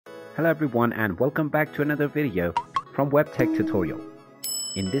Hello everyone and welcome back to another video from Webtech Tutorial.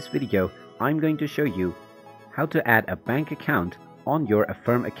 In this video, I'm going to show you how to add a bank account on your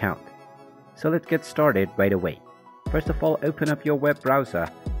Affirm account. So let's get started right away. First of all, open up your web browser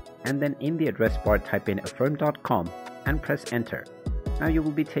and then in the address bar type in affirm.com and press enter. Now you will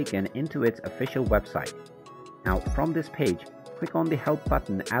be taken into its official website. Now from this page, click on the help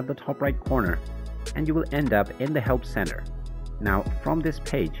button at the top right corner and you will end up in the help center. Now from this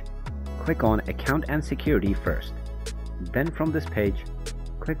page, click on Account and Security first. Then from this page,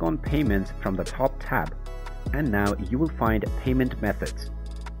 click on Payments from the top tab, and now you will find Payment Methods.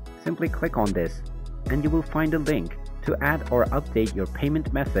 Simply click on this and you will find a link to add or update your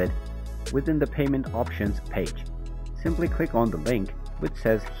payment method within the Payment Options page. Simply click on the link which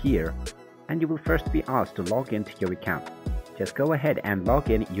says Here and you will first be asked to log into your account. Just go ahead and log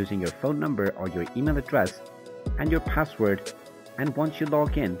in using your phone number or your email address and your password, and once you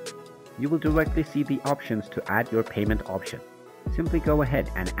log in, you will directly see the options to add your payment option. Simply go ahead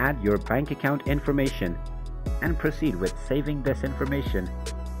and add your bank account information and proceed with saving this information,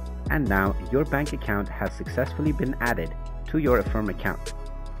 and now your bank account has successfully been added to your Affirm account.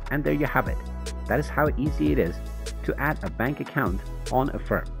 And there you have it. That is how easy it is to add a bank account on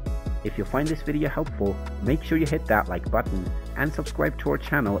Affirm. If you find this video helpful, make sure you hit that like button and subscribe to our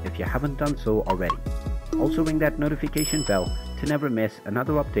channel if you haven't done so already. Also ring that notification bell to never miss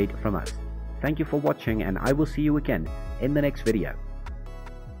another update from us. Thank you for watching and I will see you again in the next video.